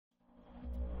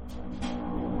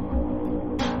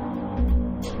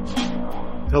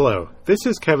Hello, this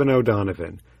is Kevin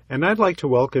O'Donovan, and I'd like to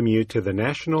welcome you to the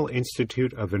National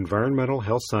Institute of Environmental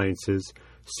Health Sciences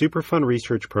Superfund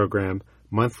Research Program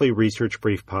Monthly Research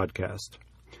Brief podcast.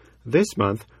 This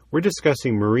month, we're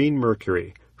discussing marine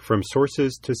mercury, from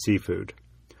sources to seafood.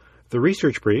 The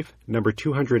research brief, number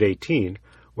 218,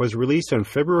 was released on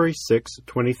February 6,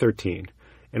 2013,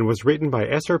 and was written by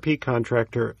SRP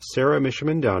contractor Sarah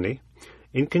Mishamandani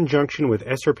in conjunction with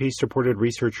SRP-supported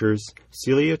researchers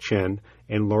Celia Chen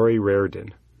and Laurie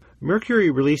Raridan.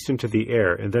 Mercury released into the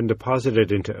air and then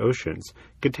deposited into oceans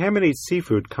contaminates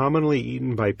seafood commonly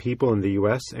eaten by people in the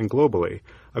U.S. and globally,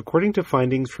 according to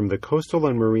findings from the Coastal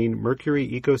and Marine Mercury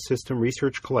Ecosystem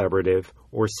Research Collaborative,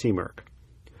 or C-MERC.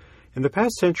 In the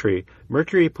past century,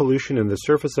 mercury pollution in the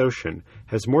surface ocean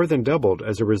has more than doubled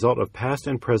as a result of past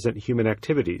and present human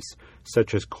activities,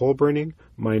 such as coal burning,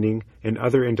 mining, and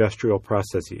other industrial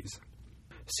processes.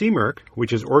 C-MERC,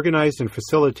 which is organized and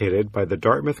facilitated by the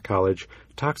Dartmouth College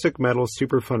Toxic Metals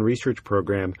Superfund Research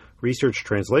Program Research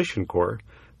Translation Corps,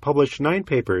 published 9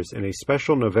 papers in a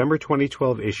special November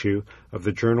 2012 issue of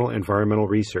the journal Environmental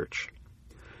Research.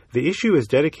 The issue is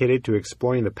dedicated to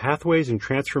exploring the pathways and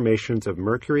transformations of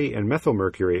mercury and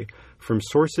methylmercury from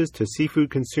sources to seafood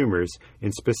consumers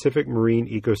in specific marine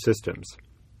ecosystems.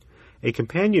 A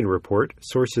companion report,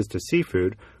 Sources to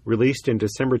Seafood, released in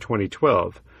December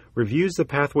 2012, reviews the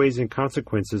pathways and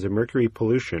consequences of mercury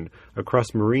pollution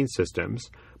across marine systems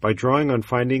by drawing on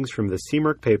findings from the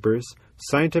C-MERC papers,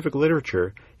 scientific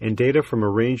literature, and data from a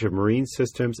range of marine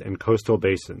systems and coastal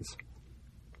basins.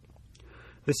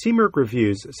 The C-MERC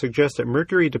reviews suggest that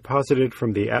mercury deposited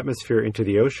from the atmosphere into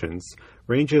the oceans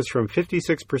ranges from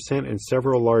 56% in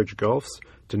several large gulfs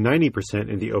to 90%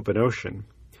 in the open ocean.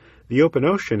 The open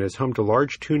ocean is home to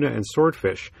large tuna and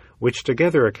swordfish, which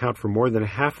together account for more than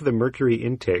half of the mercury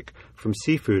intake from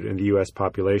seafood in the U.S.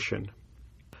 population.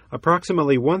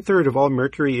 Approximately one-third of all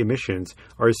mercury emissions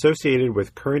are associated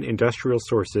with current industrial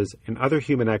sources and other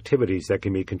human activities that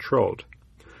can be controlled.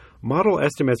 Model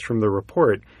estimates from the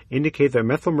report indicate that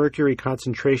methylmercury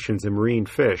concentrations in marine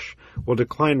fish will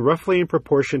decline roughly in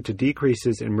proportion to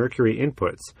decreases in mercury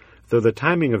inputs, though the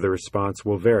timing of the response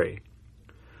will vary.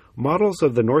 Models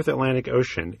of the North Atlantic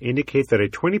Ocean indicate that a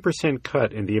 20%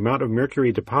 cut in the amount of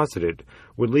mercury deposited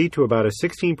would lead to about a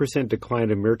 16%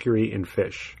 decline in mercury in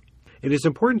fish. It is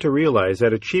important to realize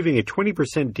that achieving a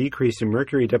 20% decrease in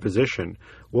mercury deposition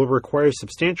will require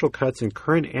substantial cuts in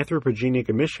current anthropogenic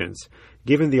emissions,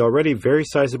 given the already very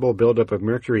sizable buildup of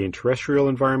mercury in terrestrial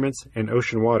environments and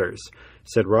ocean waters,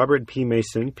 said Robert P.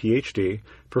 Mason, Ph.D.,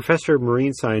 professor of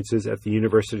marine sciences at the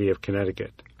University of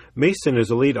Connecticut. Mason is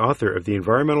a lead author of the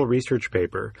environmental research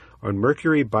paper on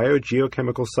mercury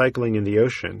biogeochemical cycling in the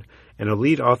ocean and a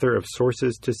lead author of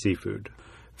Sources to Seafood.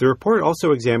 The report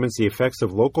also examines the effects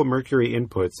of local mercury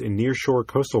inputs in nearshore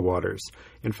coastal waters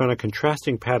and found a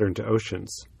contrasting pattern to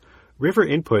oceans. River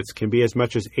inputs can be as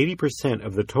much as 80%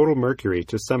 of the total mercury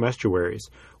to some estuaries,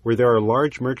 where there are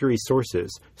large mercury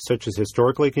sources, such as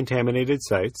historically contaminated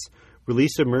sites,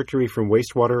 release of mercury from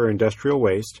wastewater or industrial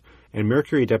waste, and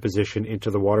mercury deposition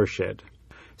into the watershed.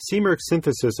 C-MERC's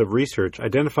synthesis of research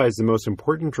identifies the most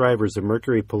important drivers of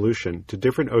mercury pollution to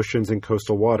different oceans and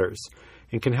coastal waters,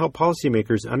 and can help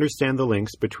policymakers understand the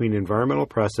links between environmental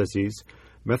processes,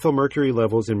 methylmercury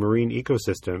levels in marine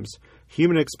ecosystems,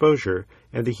 human exposure,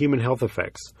 and the human health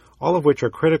effects, all of which are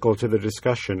critical to the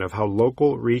discussion of how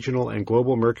local, regional, and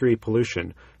global mercury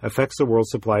pollution affects the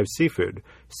world's supply of seafood,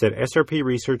 said SRP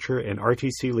researcher and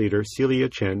RTC leader Celia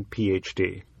Chen,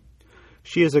 Ph.D.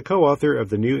 She is a co-author of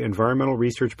the new environmental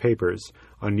research papers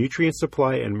on nutrient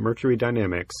supply and mercury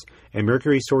dynamics and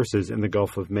mercury sources in the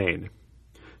Gulf of Maine.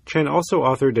 Chen also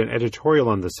authored an editorial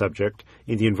on the subject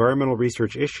in the environmental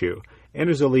research issue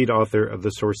and is a lead author of the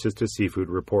Sources to Seafood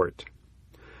report.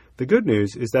 The good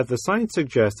news is that the science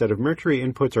suggests that if mercury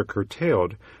inputs are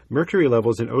curtailed, mercury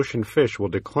levels in ocean fish will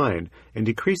decline and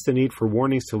decrease the need for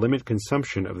warnings to limit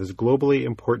consumption of this globally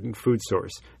important food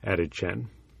source, added Chen.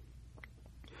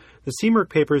 The C-MERC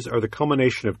papers are the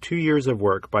culmination of 2 years of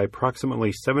work by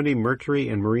approximately 70 mercury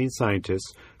and marine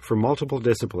scientists from multiple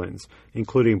disciplines,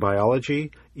 including biology,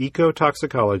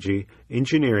 ecotoxicology,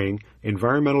 engineering,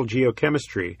 environmental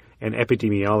geochemistry, and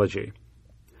epidemiology.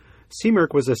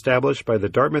 C-MERC was established by the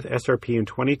Dartmouth SRP in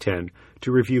 2010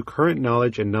 to review current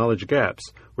knowledge and knowledge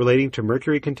gaps relating to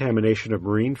mercury contamination of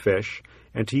marine fish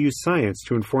and to use science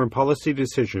to inform policy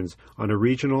decisions on a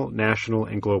regional, national,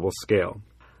 and global scale.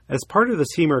 As part of the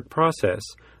C-MERC process,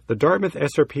 the Dartmouth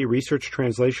SRP Research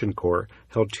Translation Corps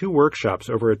held 2 workshops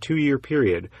over a 2-year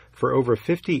period for over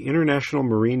 50 international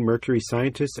marine mercury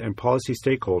scientists and policy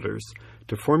stakeholders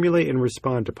to formulate and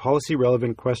respond to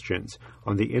policy-relevant questions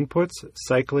on the inputs,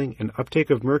 cycling, and uptake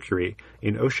of mercury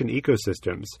in ocean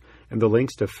ecosystems and the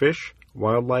links to fish,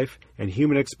 wildlife, and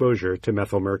human exposure to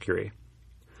methylmercury.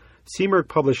 C-MERC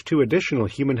published 2 additional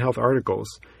human health articles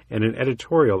and an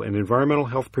editorial in Environmental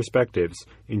Health Perspectives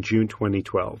in June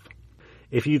 2012.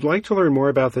 If you'd like to learn more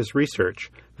about this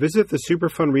research, visit the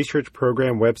Superfund Research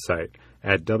Program website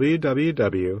at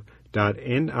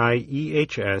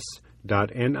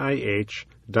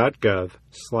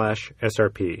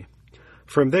www.nieh.nih.gov/SRP.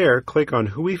 From there, click on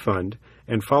Who We Fund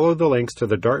and follow the links to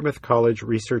the Dartmouth College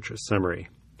Research Summary.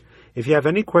 If you have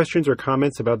any questions or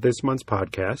comments about this month's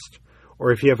podcast,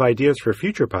 or if you have ideas for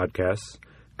future podcasts,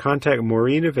 contact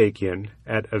Maureen Avakian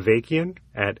at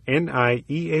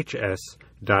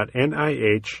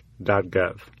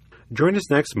avakian@niehs.nih.gov. Join us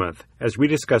next month as we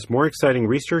discuss more exciting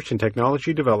research and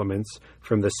technology developments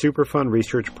from the Superfund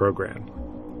Research Program.